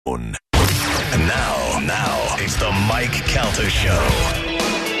And now it's the Mike Calta Show.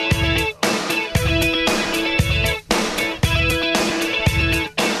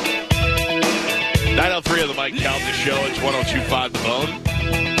 .3 of the Mike Calta Show. It's 102.5 The Bone.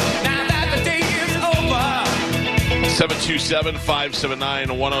 Now that the day is over.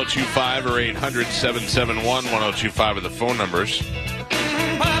 727-579-1025 or 800-771-1025 are the phone numbers.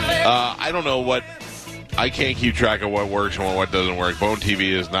 I don't know what... I can't keep track of what works and what doesn't work. Bone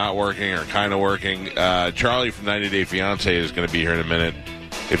TV is not working or kind of working. Charlie from 90 Day Fiancé is going to be here in a minute.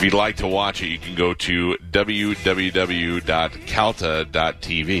 If you'd like to watch it, you can go to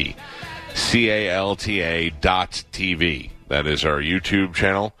www.calta.tv. CALTA.tv. That is our YouTube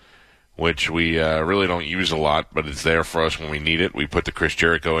channel, which we really don't use a lot, but it's there for us when we need it. We put the Chris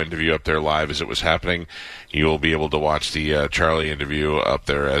Jericho interview up there live as it was happening. You will be able to watch the Charlie interview up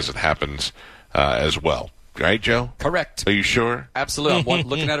there as it happens as well. Right, Joe? Correct. Are you sure? Absolutely. I'm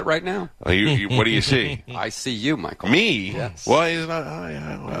looking at it right now. What do you see? I see you, Michael. Me? Yes. Well, he's not. Oh,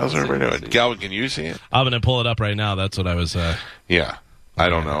 yeah. How's everybody doing? Galvin, can you see it? I'm going to pull it up right now. That's what I was... Yeah. I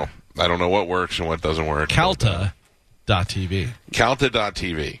don't know. I don't know what works and what doesn't work. Calta.tv.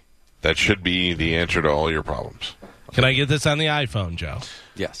 Calta.tv. That should be the answer to all your problems. Can I get this on the iPhone, Joe?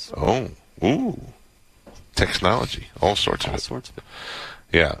 Yes. Oh. Ooh. Technology. All sorts of it.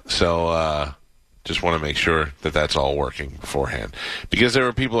 Yeah. So, just want to make sure that that's all working beforehand. Because there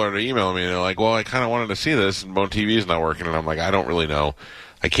were people that are emailing me and they're like, well, I kind of wanted to see this and Bone TV is not working. And I'm like, I don't really know.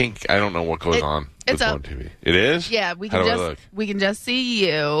 I don't know what goes on with Bone TV. It is? Yeah, we can just see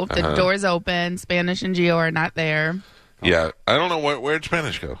you. The door's open. Spanish and Gio are not there. Yeah. I don't know where'd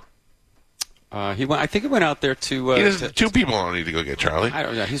Spanish go? He went. I think he went out there to... two people don't need to go get Charlie. I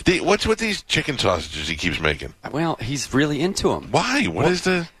don't know. What's with these chicken sausages he keeps making? Well, he's really into them. Why? What is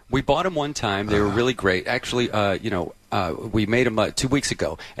the... We bought them one time. They were really great. Actually, we made them 2 weeks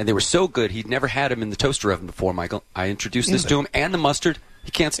ago, and they were so good. He'd never had them in the toaster oven before, Michael. I introduced this to him, and the mustard.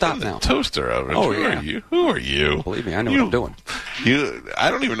 He can't stop now. Toaster oven? Oh, Who yeah. are you? Who are you? Believe me, I know what I'm doing. I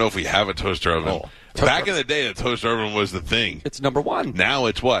don't even know if we have a toaster oven. Back in the day, the toaster oven was the thing. It's number one. Now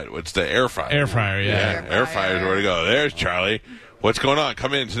it's what? It's the air fryer. Air fryer, yeah. Air fryer's where to go. There's Charlie. What's going on?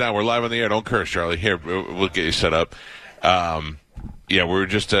 Come in. Sit down. We're live on the air. Don't curse, Charlie. Here, we'll get you set up. Yeah,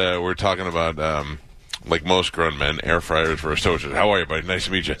 we're talking about, like most grown men, air fryers versus toasters. How are you, buddy? Nice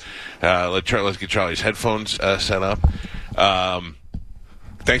to meet you. Let's get Charlie's headphones set up.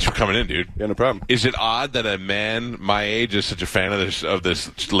 Thanks for coming in, dude. Yeah, no problem. Is it odd that a man my age is such a fan of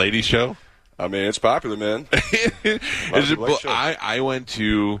this lady show? I mean, it's popular, man. I went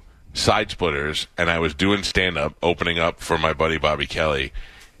to Side Splitters, and I was doing stand-up, opening up for my buddy Bobby Kelly.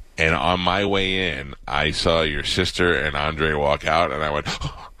 And on my way in, I saw your sister and Andre walk out, and I went,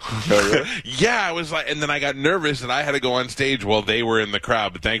 oh, really? Yeah, I was like, and then I got nervous that I had to go on stage while they were in the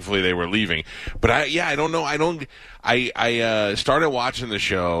crowd, but thankfully they were leaving. But I don't know. I started watching the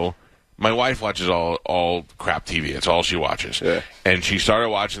show. My wife watches all crap TV. It's all she watches. Yeah. And she started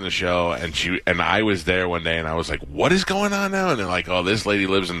watching the show, and I was there one day, and I was like, what is going on now? And they're like, oh, this lady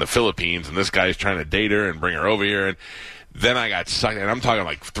lives in the Philippines, and this guy's trying to date her and bring her over here, and then I got sucked, and I'm talking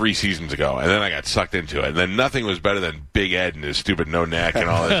like 3 seasons ago, and then I got sucked into it. And then nothing was better than Big Ed and his stupid no neck and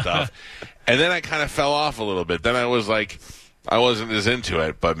all that stuff. And then I kind of fell off a little bit. Then I was like, I wasn't as into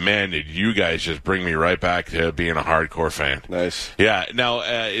it. But, man, did you guys just bring me right back to being a hardcore fan. Nice. Yeah. Now,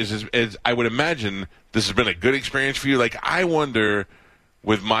 I would imagine this has been a good experience for you. Like, I wonder,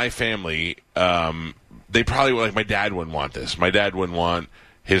 with my family, they probably, like, my dad wouldn't want this. My dad wouldn't want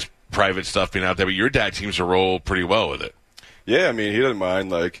his private stuff being out there. But your dad seems to roll pretty well with it. Yeah, I mean, he doesn't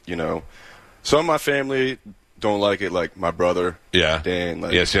mind, like, some of my family don't like it, like my brother. Yeah. Dan.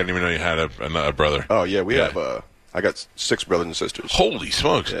 Like, yeah, see, I didn't even know you had a brother. Oh, yeah, we have, I got 6 brothers and sisters. Holy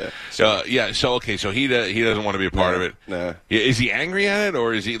smokes. Yeah. So he doesn't want to be a part of it. Nah. Is he angry at it,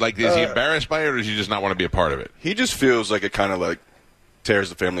 or is he embarrassed by it, or does he just not want to be a part of it? He just feels like it kind of, like, tears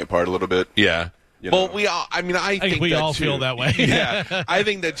the family apart a little bit. Yeah. Well, we all, I think we that all too. feel that way. Yeah, I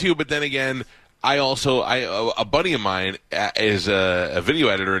think that too, but then again, a buddy of mine is a video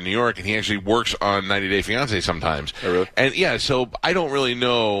editor in New York, and he actually works on 90 Day Fiancé sometimes. Oh, really? And yeah, so I don't really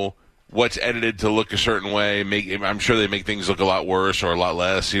know what's edited to look a certain way. I'm sure they make things look a lot worse or a lot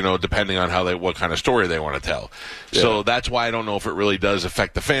less, depending on what kind of story they want to tell. Yeah. So that's why I don't know if it really does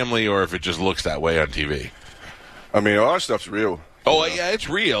affect the family or if it just looks that way on TV. I mean, a lot of stuff's real. Oh, yeah, it's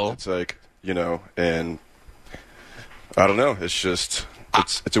real. It's like, and I don't know. It's just...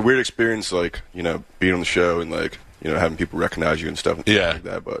 It's a weird experience, like, being on the show and, like, having people recognize you and stuff like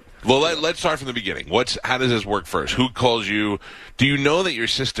that. But let's start from the beginning. How does this work first? Who calls you? Do you know that your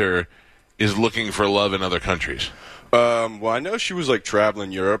sister is looking for love in other countries? Well, I know she was like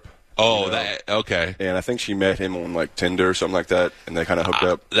traveling Europe. Oh, you know, okay. And I think she met him on like Tinder or something like that, and they kind of hooked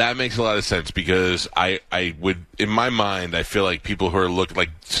up. That makes a lot of sense because I would, in my mind, I feel like people who are looking like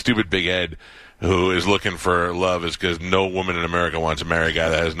stupid Big Ed, who is looking for love, is because no woman in America wants to marry a guy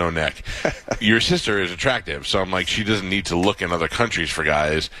that has no neck. Your sister is attractive, so I'm like, she doesn't need to look in other countries for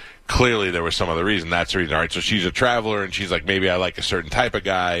guys. Clearly, there was some other reason. That's the reason. All right, so she's a traveler, and she's like, maybe I like a certain type of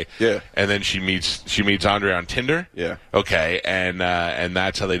guy. Yeah. And then she meets Andre on Tinder. Yeah. Okay, and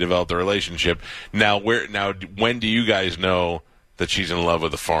that's how they developed the relationship. Now, when do you guys know that she's in love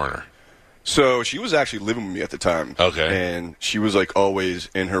with a foreigner? So she was actually living with me at the time. Okay. And she was like always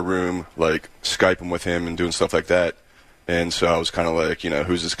in her room, like Skyping with him and doing stuff like that. And so I was kind of like,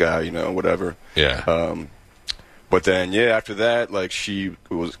 who's this guy, whatever. Yeah. But then, after that, like she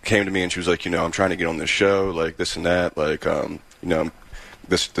came to me and she was like, I'm trying to get on this show, like this and that, like,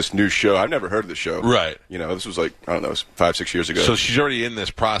 this new show. I've never heard of the show. Right. This was like, I don't know, 5-6 years ago. So she's already in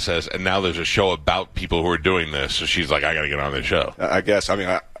this process, and now there's a show about people who are doing this. So she's like, I got to get on this show. I guess. I mean,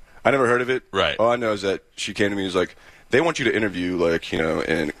 I never heard of it. Right. All I know is that she came to me and was like, they want you to interview, like,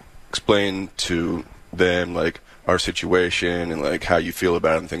 and explain to them, like, our situation and, like, how you feel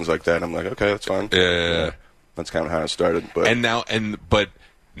about it and things like that. And I'm like, okay, that's fine. Yeah. That's kind of how it started. But But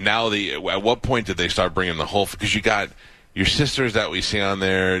now at what point did they start bringing the whole? Because you got your sisters that we see on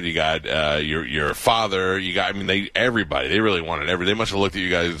there. You got your father. You got. I mean, everybody. They really wanted They must have looked at you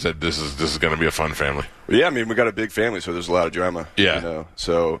guys and said, "This is going to be a fun family." Yeah, I mean, we got a big family, so there's a lot of drama. Yeah.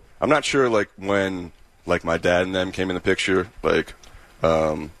 So I'm not sure, like, when, like, my dad and them came in the picture. Like,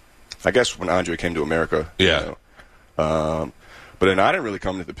 I guess when Andre came to America. Yeah. But then I didn't really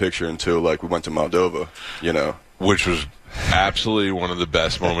come into the picture until, like, we went to Moldova, Which was absolutely one of the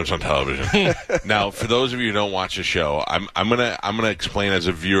best moments on television. Now, for those of you who don't watch the show, I'm gonna explain as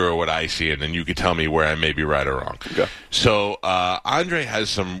a viewer what I see, and then you can tell me where I may be right or wrong. Okay. So Andre has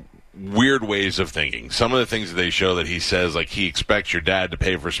some weird ways of thinking. Some of the things that they show that he says, like he expects your dad to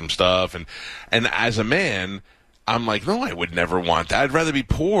pay for some stuff, and as a man, I'm like, no, I would never want that. I'd rather be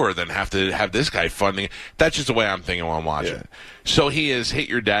poor than have to have this guy funding. That's just the way I'm thinking while I'm watching. Yeah. So he has hit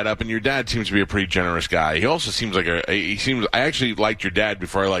your dad up, and your dad seems to be a pretty generous guy. He also seems like I actually liked your dad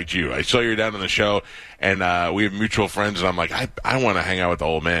before I liked you. I saw your dad on the show, and we have mutual friends, and I'm like, I want to hang out with the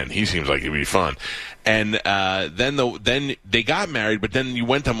old man. He seems like he'd be fun. And then they got married, but then you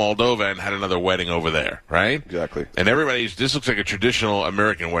went to Moldova and had another wedding over there, right? Exactly. And this looks like a traditional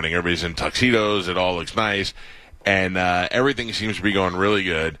American wedding. Everybody's in tuxedos. It all looks nice. And everything seems to be going really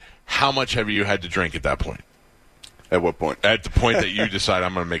good. How much have you had to drink at that point? At what point? At the point that you decide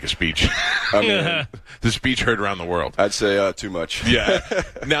I'm going to make a speech. I mean, The speech heard around the world. I'd say too much. Yeah.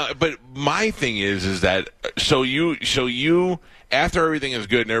 Now, but my thing is that so you after everything is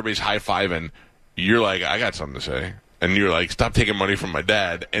good and everybody's high-fiving, you're like, I got something to say. And you're like, stop taking money from my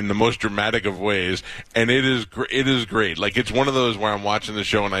dad in the most dramatic of ways. And it is great. Like, it's one of those where I'm watching the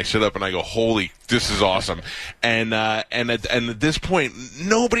show and I sit up and I go, holy, this is awesome. And at this point,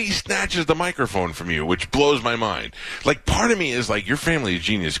 nobody snatches the microphone from you, which blows my mind. Like, part of me is like, your family is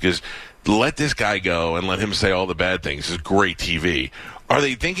genius because let this guy go and let him say all the bad things. It's great TV. Are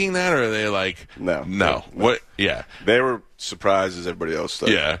they thinking that, or are they like, no. What? Yeah. They were surprised as everybody else.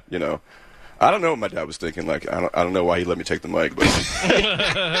 Like, Yeah. I don't know what my dad was thinking. Like, I don't know why he let me take the mic, but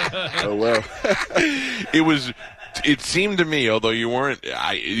oh well. It seemed to me, although you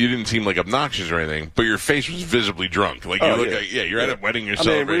didn't seem like obnoxious or anything, but your face was visibly drunk. Like you look like, you're at a wedding, you're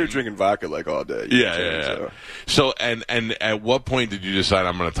celebrating. I mean, we were drinking vodka like all day. Yeah. So, and at what point did you decide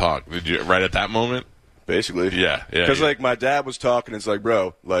I'm going to talk? Did you right at that moment? Basically, Yeah. Because like my dad was talking, it's like,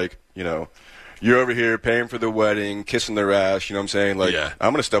 bro, like you're over here paying for the wedding, kissing their ass. You know what I'm saying? Like, Yeah.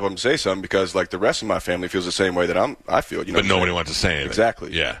 I'm gonna step up and say something because like the rest of my family feels the same way that I feel. But nobody wants to say anything.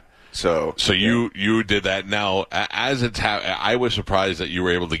 Exactly. Yeah. So you did that. Now, as it's I was surprised that you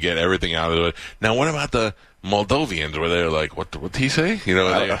were able to get everything out of it. Now, what about the Moldovians? Where they're like, what did he say? I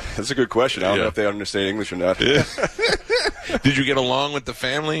don't know. That's a good question. I don't know if they understand English or not. Yeah. Did you get along with the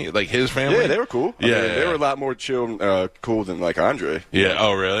family, like his family? Yeah, they were cool. I mean, Yeah. they were a lot more chill, cool than like Andre. Yeah.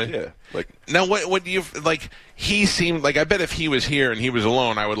 Oh, really? Yeah. Like, now, what do you like? He seemed like, I bet if he was here and he was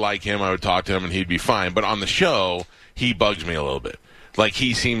alone, I would like him. I would talk to him, and he'd be fine. But on the show, he bugs me a little bit. Like,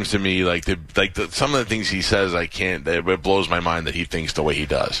 he seems to me like some of the things he says, I can't. It blows my mind that he thinks the way he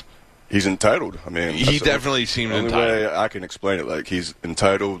does. he's entitled. I mean, he definitely seems entitled. The only way I can explain it, like he's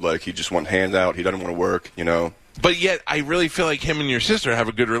entitled. Like he just wants hands out. He doesn't want to work. But yet, I really feel like him and your sister have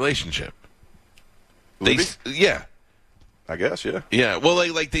a good relationship. Yeah. I guess, yeah. Yeah, well,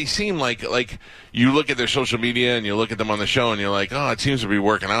 like they seem like you look at their social media and you look at them on the show and you're like, oh, it seems to be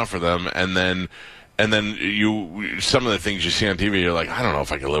working out for them. And then And then some of the things you see on TV, you're like, I don't know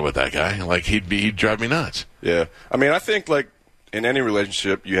if I could live with that guy. Like he'd drive me nuts. Yeah. I mean, I think like in any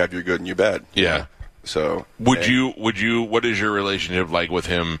relationship, you have your good and your bad. Yeah. So Would you? What is your relationship like with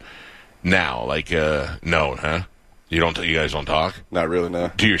him now? Like, no, huh? You guys don't talk? Not really, no.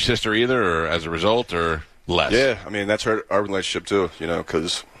 Do your sister either, or as a result, or less? Yeah, I mean, that's our relationship too,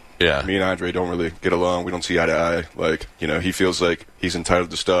 because Yeah. me and Andre don't really get along. We don't see eye to eye. Like, he feels like he's entitled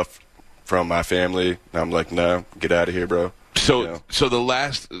to stuff from my family. And I'm like, no, get out of here, bro. So the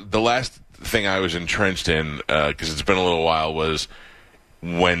last thing I was entrenched in, because it's been a little while, was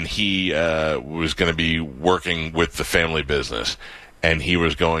when he was going to be working with the family business, and he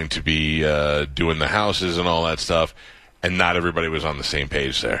was going to be doing the houses and all that stuff, and not everybody was on the same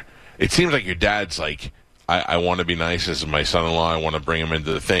page there. It seems like your dad's like, I want to be nice. This is my son-in-law. I want to bring him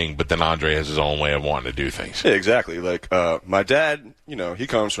into the thing. But then Andre has his own way of wanting to do things. Yeah, exactly. Like, my dad, he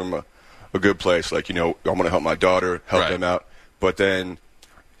comes from a good place. Like, I want to help my daughter, help them out. But then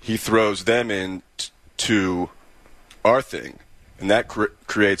he throws them into our thing. And that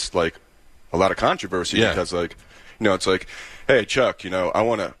creates, like, a lot of controversy. Yeah. Because, like, it's like, hey, Chuck, I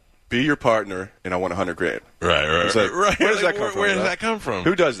want to be your partner, and I want $100,000. Right. It's like, Right. Where does that come from? Where does that come from?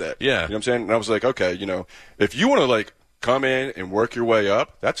 Who does that? Yeah. You know what I'm saying? And I was like, okay, if you want to, like, come in and work your way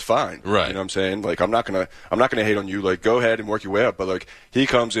up, that's fine. Right. You know what I'm saying? Like, I'm not gonna hate on you. Like, go ahead and work your way up. But like, he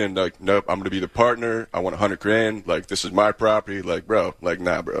comes in like, nope, I'm gonna be the partner. I want $100,000. Like, this is my property. Like, bro, like,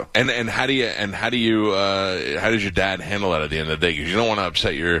 nah, bro. And how does your dad handle that at the end of the day? Because you don't want to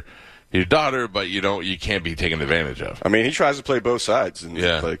upset your daughter, but you can't be taken advantage of. I mean, he tries to play both sides, and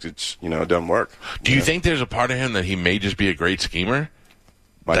like, it's it doesn't work. Do you think there's a part of him that he may just be a great schemer?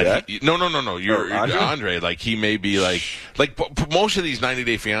 My dad? No. You're Andre? Like, he may be like most of these 90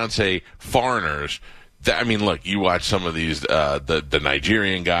 Day Fiancé foreigners. I mean, look, you watch some of these, the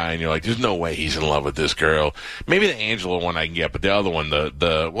Nigerian guy, and you're like, there's no way he's in love with this girl. Maybe the Angela one I can get, but the other one,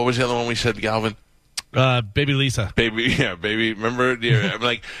 what was the other one we said, Galvin? Baby Lisa. Baby. Remember? Yeah, I'm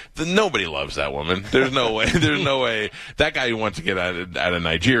like, nobody loves that woman. There's no way. There's no way. That guy who wants to get out of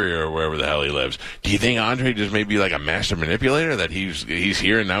Nigeria or wherever the hell he lives. Do you think Andre just may be like a master manipulator, that he's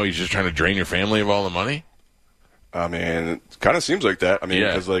here and now he's just trying to drain your family of all the money? I mean, it kind of seems like that. I mean,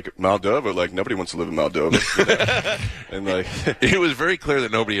 because like Moldova, like, nobody wants to live in Moldova. And like, it was very clear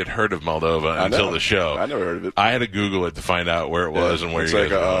that nobody had heard of Moldova until the show. I never heard of it. I had to Google it to find out where it was and where it's you like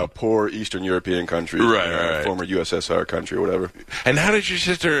guys were a poor Eastern European country, right. Former USSR country or whatever. And how did your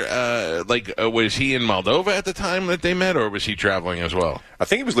sister? Was he in Moldova at the time that they met, or was he traveling as well? I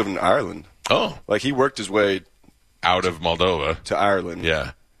think he was living in Ireland. Oh, like he worked his way out of Moldova to Ireland.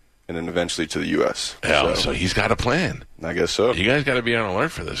 Yeah. And then eventually to the U.S. So he's got a plan. I guess so. You guys got to be on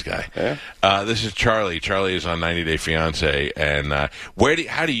alert for this guy. Yeah. This is Charlie. Charlie is on 90 Day Fiancé. And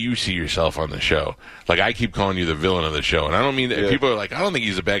how do you see yourself on the show? Like, I keep calling you the villain of the show, and I don't mean that. People are like, I don't think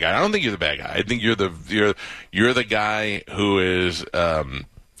he's a bad guy. I don't think you're the bad guy. I think you're the guy who is.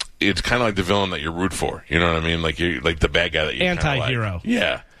 It's kind of like the villain that you root for. You know what I mean? Like, you're like the bad guy that you anti-hero. Like.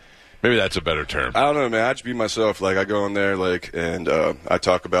 Yeah. Maybe that's a better term. I don't know, man. I just be myself. Like, I go in there, like, and I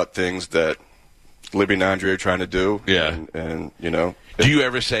talk about things that Libby and Andre are trying to do. Yeah. And Do you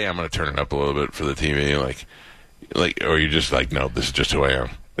ever say, I'm going to turn it up a little bit for the TV? Like, or you just like, no, this is just who I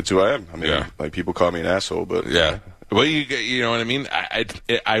am? It's who I am. I mean, like, people call me an asshole, but. Yeah. Well, you know what I mean?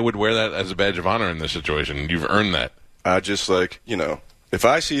 I would wear that as a badge of honor in this situation. You've earned that. I just, like, if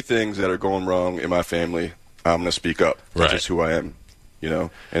I see things that are going wrong in my family, I'm going to speak up. That's just who I am.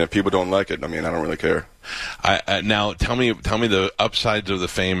 And if people don't like it, I mean, I don't really care. Now, tell me the upsides of the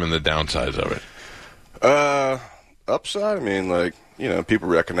fame and the downsides of it. Upside, I mean, like, people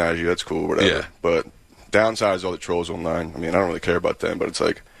recognize you, that's cool, whatever. Yeah. But downside is all the trolls online. I mean, I don't really care about them, but it's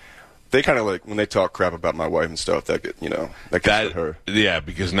like, they kind of like, when they talk crap about my wife and stuff, that gets with her. Yeah,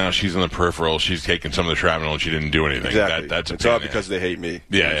 because now she's in the peripheral, she's taking some of the shrapnel and she didn't do anything. Exactly. It's all because they hate me.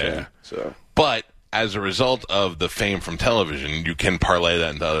 Yeah. So. But as a result of the fame from television, you can parlay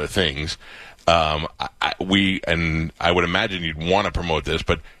that into other things. I would imagine you'd want to promote this,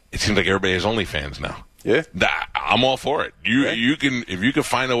 but it seems like everybody has OnlyFans now. Yeah, I'm all for it. You can, if you can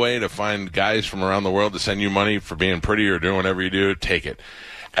find a way to find guys from around the world to send you money for being pretty or doing whatever you do, take it.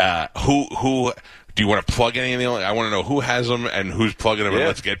 Who do you want to plug any of the? I want to know who has them and who's plugging them. And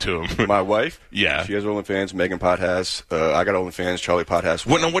let's get to them. My wife, yeah, she has OnlyFans. Megan Potthast. I got OnlyFans. Charlie Potthast.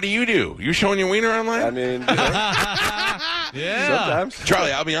 What do you do? You showing your wiener online? I mean, yeah. Sometimes.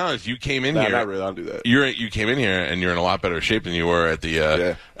 Charlie, I'll be honest. You came in here. Not really. I don't do that. You came in here and you're in a lot better shape than you were at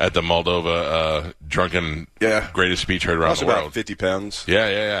the Moldova drunken greatest speech heard around the world. About 50 pounds.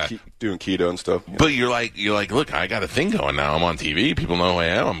 Yeah. Doing keto and stuff. But you're like, look, I got a thing going now. I'm on TV. People know who I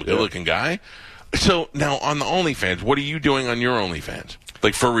am. I'm a good looking guy. So now on the OnlyFans, what are you doing on your OnlyFans?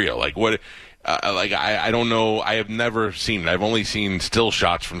 Like for real? Like what? I don't know. I have never seen it. I've only seen still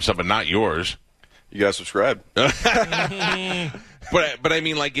shots from some, but not yours. You gotta subscribe. But I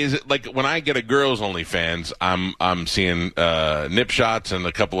mean, like, is it like when I get a girl's OnlyFans, I'm seeing nip shots and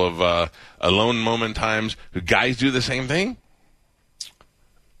a couple of alone moment times. Do guys do the same thing?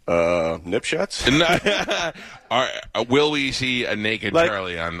 Nip shots? Will we see a naked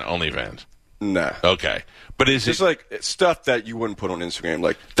Charlie on OnlyFans? Nah. Okay. But is it's it like stuff that you wouldn't put on Instagram,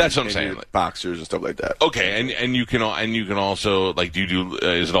 like that's what I'm saying, like boxers and stuff like that. Okay, and you can also like do you do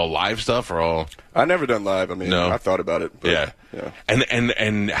is it all live stuff or all? I never done live. I mean, no. I thought about it. But, yeah.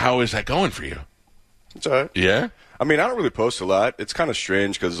 And how is that going for you? It's all right. Yeah. I mean, I don't really post a lot. It's kind of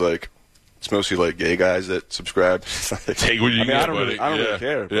strange because like it's mostly like gay guys that subscribe. Take what you get, I don't really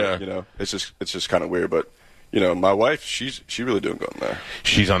care. But, you know, it's just kind of weird, but. You know, my wife, she really doing good on there.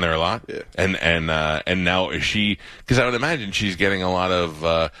 She's on there a lot? Yeah. And now is she, because I would imagine she's getting a lot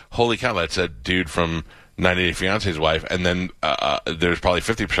of, holy cow, that's a dude from 90 Day Fiance's wife, and then there's probably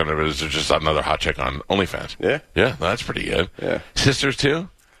 50% of it is just another hot chick on OnlyFans. Yeah. Yeah, that's pretty good. Yeah. Sisters too?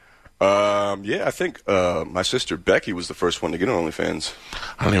 Yeah, I think my sister Becky was the first one to get on OnlyFans.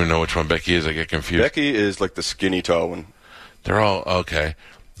 I don't even know which one Becky is. I get confused. Becky is like the skinny tall one. They're all, okay.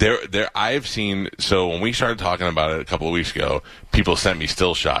 I've seen, so when we started talking about it a couple of weeks ago, people sent me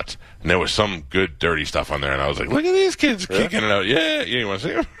still shots, and there was some good dirty stuff on there, and I was like, look at these kids kicking it out. Yeah, you want to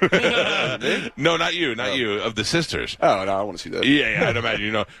see them? No, not you, of the sisters. Oh, no, I want to see that. Yeah, I'd imagine,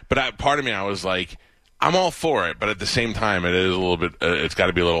 you know. But part of me, I was like, I'm all for it, but at the same time, it is a little bit, it's got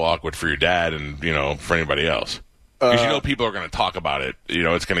to be a little awkward for your dad and, you know, for anybody else. Because you know people are going to talk about it. You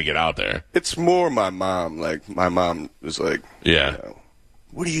know, it's going to get out there. It's more my mom. Like, my mom was like, yeah. You know,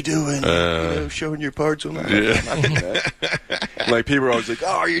 what are you doing? You know, showing your parts on that? Yeah. I'm not doing that. Like, people are always like,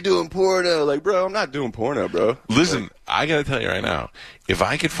 oh, you're doing porno. Like, bro, I'm not doing porno, bro. Listen, I got to tell you right now, if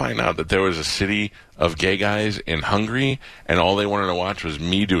I could find out that there was a city of gay guys in Hungary and all they wanted to watch was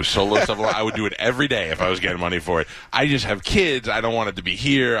me do solo stuff, I would do it every day if I was getting money for it. I just have kids. I don't want it to be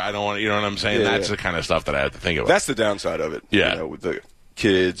here. I don't want, you know what I'm saying? Yeah, That's the kind of stuff that I have to think about. That's the downside of it. Yeah. You know, with the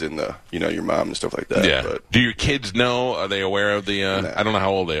kids and the, you know, your mom and stuff like that. Yeah. But, do your kids know? Are they aware of the, nah. I don't know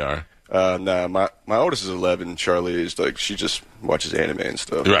how old they are. No, my oldest is 11. Charlie is like, she just watches anime and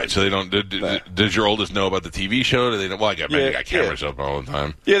stuff. Right, so they don't. Does your oldest know about the TV show? Do they know? Well, I bet you got cameras up all the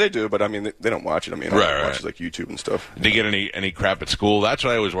time. Yeah, they do, but I mean, they don't watch it. I mean, I watch like YouTube and stuff. Did they get any crap at school? That's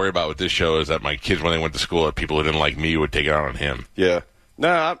what I always worry about with this show is that my kids, when they went to school, that people who didn't like me would take it out on him. Yeah.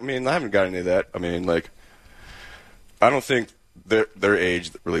 No, I mean, I haven't got any of that. I mean, like, I don't think their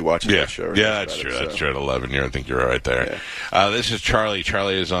age really watches that show. Yeah, that's true. That's true. At 11, I think you're right there. Yeah. This is Charlie.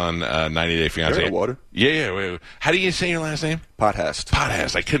 Charlie is on 90 Day Fiance. Water. Yeah. Wait. How do you say your last name? Potthast.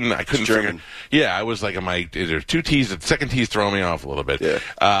 Potthast. I couldn't figure. Yeah, I was like, there's two T's. The second T's throwing me off a little bit. Yeah.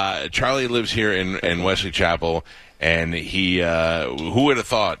 Charlie lives here in Wesley Chapel. And he, who would have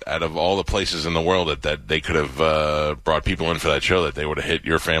thought, out of all the places in the world that they could have brought people in for that show, that they would have hit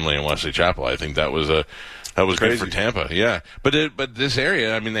your family in Wesley Chapel? I think that was good for Tampa. Yeah, but this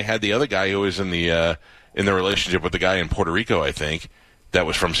area, I mean, they had the other guy who was in the relationship with the guy in Puerto Rico, I think, that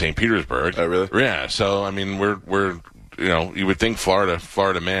was from St. Petersburg. Oh, really? Yeah. So I mean, we're you know, you would think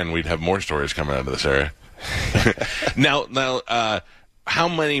Florida man, we'd have more stories coming out of this area. Now. How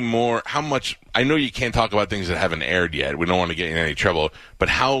much, I know you can't talk about things that haven't aired yet. We don't want to get in any trouble, but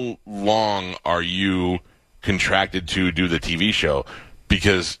how long are you contracted to do the TV show?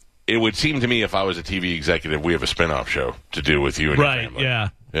 Because it would seem to me if I was a TV executive, we have a spin-off show to do with you and your family. Yeah.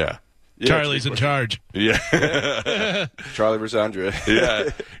 Charlie's in charge. Yeah. Charlie versus Andre. Yeah.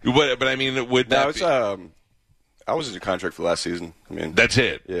 But I mean, would that be... I was in a contract for last season. I mean... That's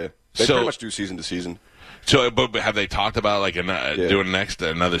it? Yeah. They pretty much do season to season. So, but have they talked about like doing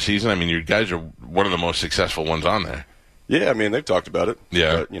another season? I mean, you guys are one of the most successful ones on there. Yeah, I mean they've talked about it.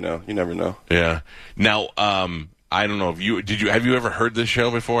 Yeah, but, you know, you never know. Yeah. Now, I don't know if have you ever heard this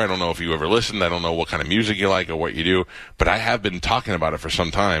show before? I don't know if you ever listened. I don't know what kind of music you like or what you do, but I have been talking about it for some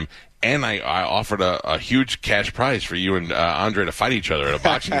time. And I offered a huge cash prize for you and Andre to fight each other in a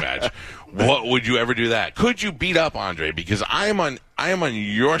boxing match. What would you ever do that? Could you beat up Andre? Because I am on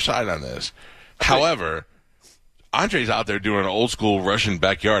your side on this. However, Andre's out there doing old school Russian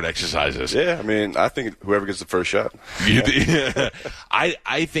backyard exercises. Yeah, I mean, I think whoever gets the first shot.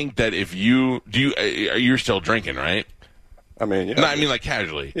 I think that if you're still drinking, right? I mean, yeah. No, I mean like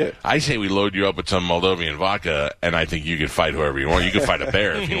casually. Yeah. I say we load you up with some Moldovan vodka, and I think you could fight whoever you want. You could fight a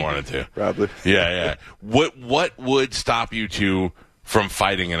bear if you wanted to. Probably. Yeah. What would stop you from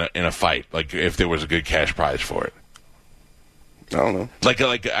fighting in a fight? Like if there was a good cash prize for it. I don't know.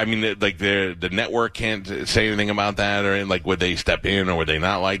 The network can't say anything about that, or like would they step in, or would they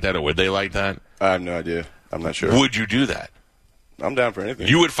not like that, or would they like that? I have no idea. I'm not sure. Would you do that? I'm down for anything.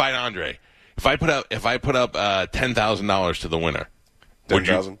 You would fight Andre if I put up $10,000 to the winner.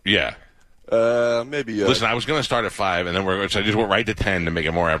 $10,000? Yeah. Maybe. Listen, I was going to start at 5, and then so I just went right to 10 to make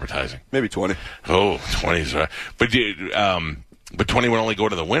it more advertising. Maybe 20. Oh, 20 is right. But 20 would only go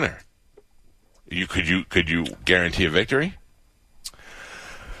to the winner. Could you guarantee a victory?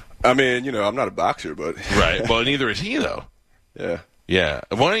 I mean, I'm not a boxer, but right. Well, neither is he, though. Yeah. Yeah.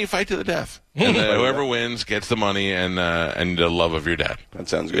 Why don't you fight to the death? And whoever wins gets the money and the love of your dad. That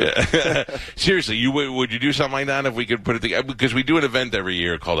sounds good. Yeah. Seriously, would you do something like that if we could put it together? Because we do an event every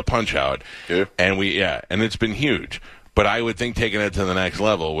year called a Punch Out. Yeah. And and it's been huge. But I would think taking it to the next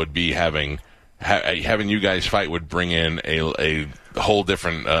level would be having you guys fight would bring in a whole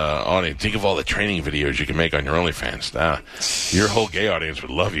different audience. Think of all the training videos you can make on your OnlyFans. Your whole gay audience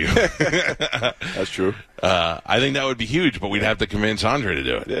would love you. That's true. I think that would be huge, but we'd have to convince Andre to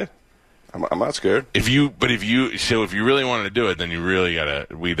do it. Yeah, I'm not scared. If you really wanted to do it, then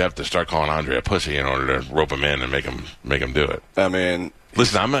we'd have to start calling Andre a pussy in order to rope him in and make him do it. I mean,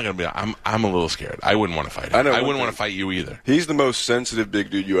 listen, I'm not gonna I'm a little scared. I wouldn't want to fight him. I wouldn't want to fight you either. He's the most sensitive big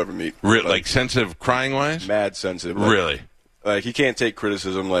dude you ever meet. Like sensitive, crying wise. Mad sensitive. Really. Like he can't take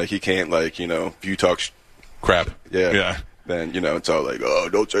criticism. Like he can't if you talk crap. Yeah. Then it's all like, oh,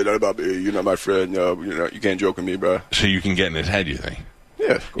 don't say that about me. You're not my friend. You can't joke with me, bro. So you can get in his head, you think?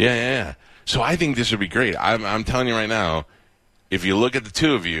 Yeah. Yeah. So I think this would be great. I'm telling you right now, if you look at the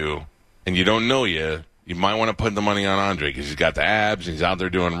two of you and you don't know you might want to put the money on Andre because he's got the abs. And he's out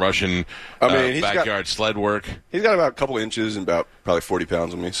there doing Russian backyard sled work. He's got about a couple inches and about probably 40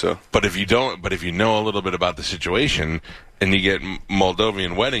 pounds on me. So, but if you know a little bit about the situation and you get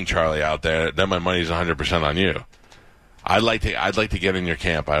Moldovan wedding Charlie out there, then my money's 100% on you. I'd like to get in your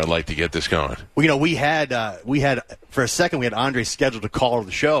camp. I'd like to get this going. Well, we had for a second we had Andre scheduled to call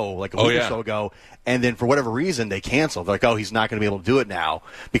the show like a week or so ago, and then for whatever reason they canceled. They're like, oh, he's not going to be able to do it now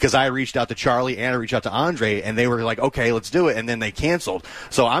because I reached out to Charlie and I reached out to Andre, and they were like, okay, let's do it, and then they canceled.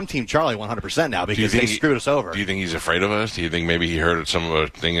 So I'm Team Charlie 100% now because they screwed us over. Do you think he's afraid of us? Do you think maybe he heard some of a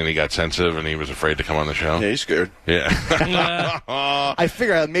thing and he got sensitive and he was afraid to come on the show? Yeah, he's scared. Yeah. I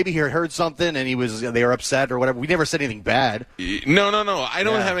figure maybe he heard something and they were upset or whatever. We never said anything bad. No. I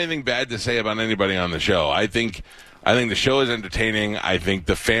don't have anything bad to say about anybody on the show. I think the show is entertaining. I think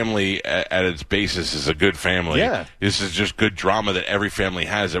the family at its basis is a good family. Yeah. This is just good drama that every family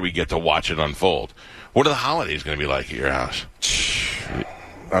has that we get to watch it unfold. What are the holidays going to be like at your house?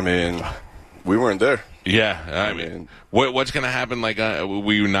 I mean, we weren't there. Yeah, I mean, what's going to happen? Like, I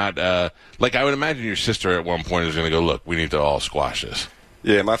would imagine your sister at one point is going to go, look, we need to all squash this.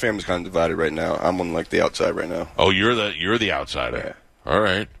 Yeah, my family's kind of divided right now. I'm on the outside right now. Oh, you're the outsider. Yeah. All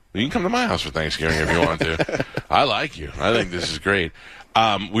right. You can come to my house for Thanksgiving if you want to. I like you. I think this is great.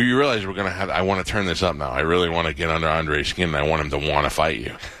 We realize we're going to I want to turn this up now. I really want to get under Andre's skin, and I want him to want to fight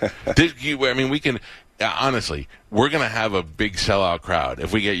you. We can, honestly, we're going to have a big sellout crowd.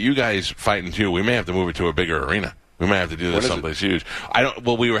 If we get you guys fighting too, we may have to move it to a bigger arena. We may have to do this someplace huge.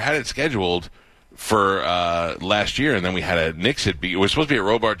 We had it scheduled for last year, and then we had to nix it. It was supposed to be at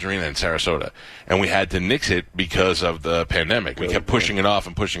Robards Arena in Sarasota, and we had to nix it because of the pandemic. We kept pushing it off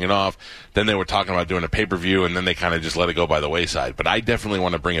and pushing it off. Then they were talking about doing a pay-per-view, and then they kind of just let it go by the wayside. But I definitely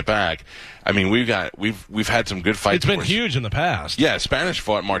want to bring it back. I mean, we've had some good fights. It's been huge in the past. Yeah, Spanish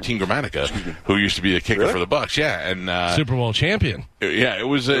fought Martin Gramatica, who used to be the kicker for the Bucks. Yeah, and Super Bowl champion. Yeah, it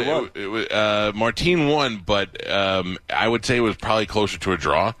was Martin won, but I would say it was probably closer to a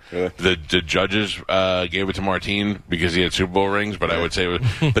draw. Yeah. The judges gave it to Martin because he had Super Bowl rings, but I would say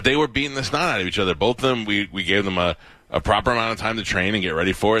but they were beating the snot out of each other. Both of them, we gave them a proper amount of time to train and get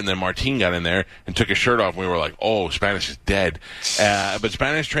ready for it, and then Martin got in there and took his shirt off, and we were like, oh, Spanish is dead. But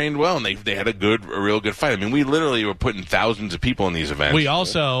Spanish trained well, and they had a real good fight. I mean, we literally were putting thousands of people in these events. We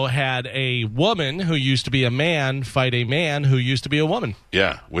also had a woman who used to be a man fight a man who used to be a woman.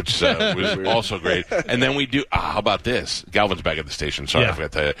 Yeah, which was also great. And then we do, how about this? Galvin's back at the station. Sorry, I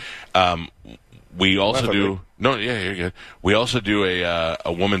forgot to tell you. We also do, you're good. We also do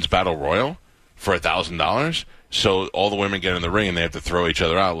a women's battle royal for $1,000. So all the women get in the ring and they have to throw each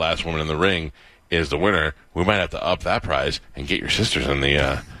other out. Last woman in the ring is the winner. We might have to up that prize and get your sisters in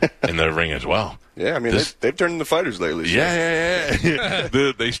the in the ring as well. Yeah, I mean, they've turned into fighters lately. So. Yeah.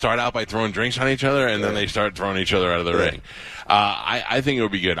 They start out by throwing drinks on each other, and then they start throwing each other out of the ring. I think it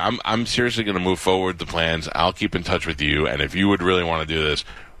would be good. I'm seriously going to move forward the plans. I'll keep in touch with you, and if you would really want to do this,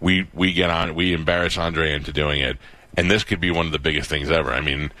 we embarrass Andre into doing it, and this could be one of the biggest things ever. I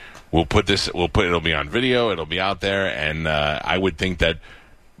mean, It'll be on video. It'll be out there, and I would think that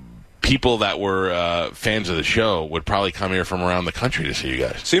people that were fans of the show would probably come here from around the country to see you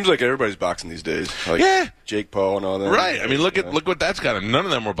guys. Seems like everybody's boxing these days. Like yeah. Jake Paul and all that. Right. I mean, look what that's got. None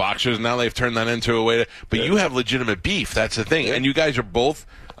of them were boxers. Now they've turned that into a way to. But you have legitimate beef. That's the thing. Yeah. And you guys are both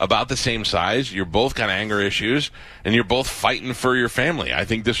about the same size. You're both kind of anger issues, and you're both fighting for your family. I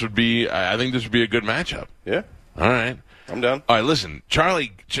think this would be. I think this would be a good matchup. Yeah. All right. I'm down. All right. Listen,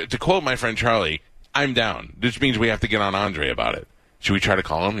 Charlie. To quote my friend Charlie, I'm down. This means we have to get on Andre about it. Should we try to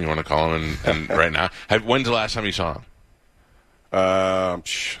call him? You want to call him and right now? When's the last time you saw him?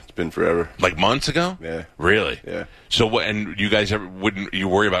 It's been forever. Like months ago? Yeah. Really? Yeah. So what? And you guys wouldn't you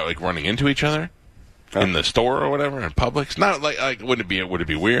worry about like running into each other in the store or whatever in Publix? Not like would it be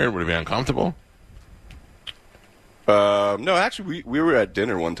weird? Would it be uncomfortable? No, actually, we were at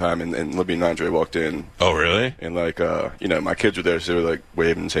dinner one time, and Libby and Andre walked in. Oh, really? And like, my kids were there, so they were like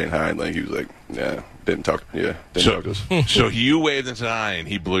waving and saying hi, and like he was like, didn't talk to us. So you waved and said hi, and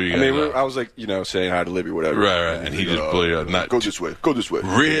he blew you. I was like, saying hi to Libby, whatever. Right, and he just blew you up. Go this way.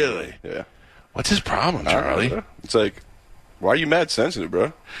 Really? Yeah. What's his problem, Charlie? It's like, why are you mad sensitive,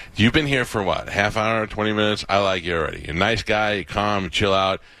 bro? You've been here for what? Half hour, 20 minutes? I like you already. You're a nice guy. You calm. You chill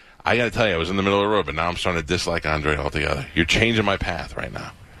out. I got to tell you, I was in the middle of the road, but now I'm starting to dislike Andre altogether. You're changing my path right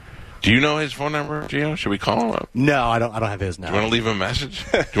now. Do you know his phone number, Gio? Should we call him up? No, I don't have his now. Do you want to leave him a message?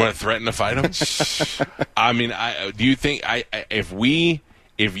 Do you want to threaten to fight him? I mean, do you think if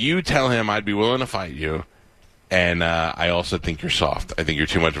you tell him I'd be willing to fight you, and I also think you're soft. I think you're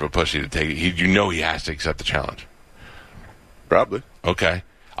too much of a pussy to take it. He has to accept the challenge. Probably. Okay.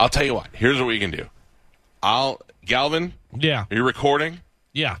 I'll tell you what. Here's what we can do. Galvin. Yeah. Are you recording?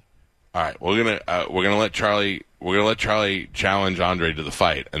 Yeah. All right, we're gonna let Charlie challenge Andre to the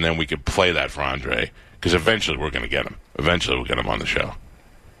fight, and then we could play that for Andre because eventually we're gonna get him. Eventually we'll get him on the show.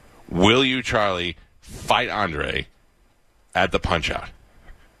 Will you, Charlie, fight Andre at the Punch-Out?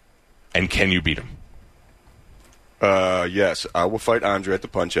 And can you beat him? Yes, I will fight Andre at the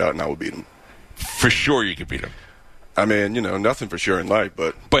Punch-Out, and I will beat him. For sure, you could beat him. I mean, nothing for sure in life,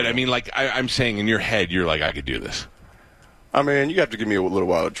 but I mean, like I'm saying, in your head, you're like, I could do this. I mean, you have to give me a little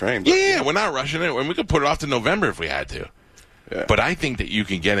while to train. But, yeah, we're not rushing it, and we could put it off to November if we had to. Yeah. But I think that you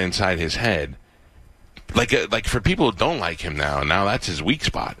can get inside his head. Like for people who don't like him now that's his weak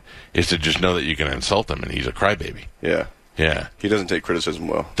spot, is to just know that you can insult him and he's a crybaby. Yeah. Yeah. He doesn't take criticism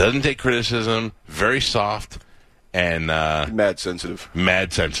well. Doesn't take criticism, very soft, and mad sensitive.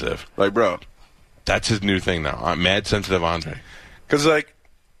 Mad sensitive. Like, bro. That's his new thing now. Mad sensitive Andre. Because,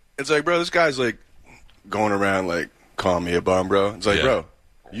 it's like, bro, this guy's, going around, calling me a bum, bro. It's like, bro,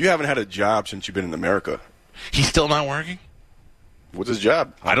 you haven't had a job since you've been in America. He's still not working? What's his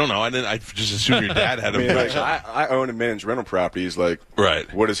job? I don't know. I just assumed your dad had him. I own and manage rental properties.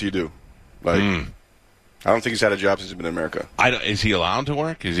 Right. What does he do? I don't think he's had a job since he's been in America. Is he allowed to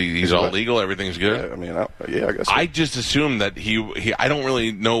work? He's all legal? Everything's good? Yeah, I mean, I guess so. I just assumed that he I don't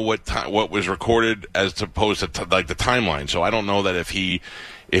really know what was recorded as opposed to the timeline. So I don't know that if he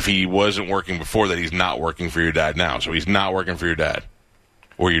wasn't working before, that he's not working for your dad now. So he's not working for your dad,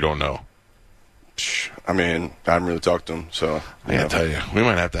 or you don't know. I mean, I haven't really talked to him, so I gotta tell you, we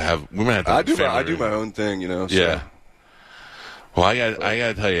might have to have. I do my own thing, So. Yeah. Well, I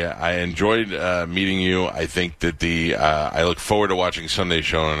gotta tell you, I enjoyed meeting you. I think that I look forward to watching Sunday's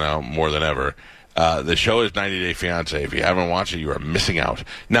show now more than ever. The show is 90 Day Fiancé. If you haven't watched it, you are missing out.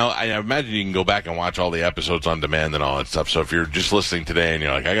 Now, I imagine you can go back and watch all the episodes on demand and all that stuff. So if you're just listening today and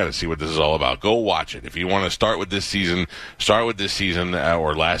you're like, I got to see what this is all about, go watch it. If you want to start with this season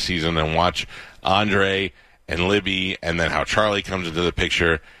or last season and watch Andre and Libby and then how Charlie comes into the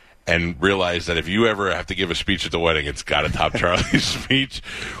picture. And realize that if you ever have to give a speech at the wedding, it's got to top Charlie's speech.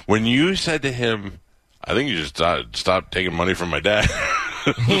 When you said to him, I think you just stop taking money from my dad.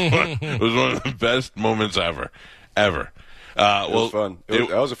 It was one of the best moments ever. It was fun. That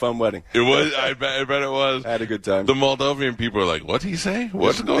was a fun wedding. It was. I bet it was. I had a good time. The Moldovan people are like, "What'd he say?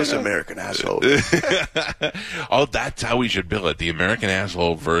 What's going on?" This American asshole. Oh, that's how we should bill it: the American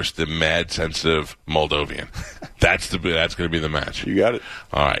asshole versus the mad sensitive Moldovan. That's going to be the match. You got it.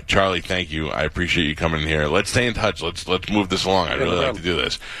 All right, Charlie. Thank you. I appreciate you coming in here. Let's stay in touch. Let's move this along. I'd really like to do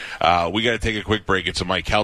this. We got to take a quick break. It's a Mike Calta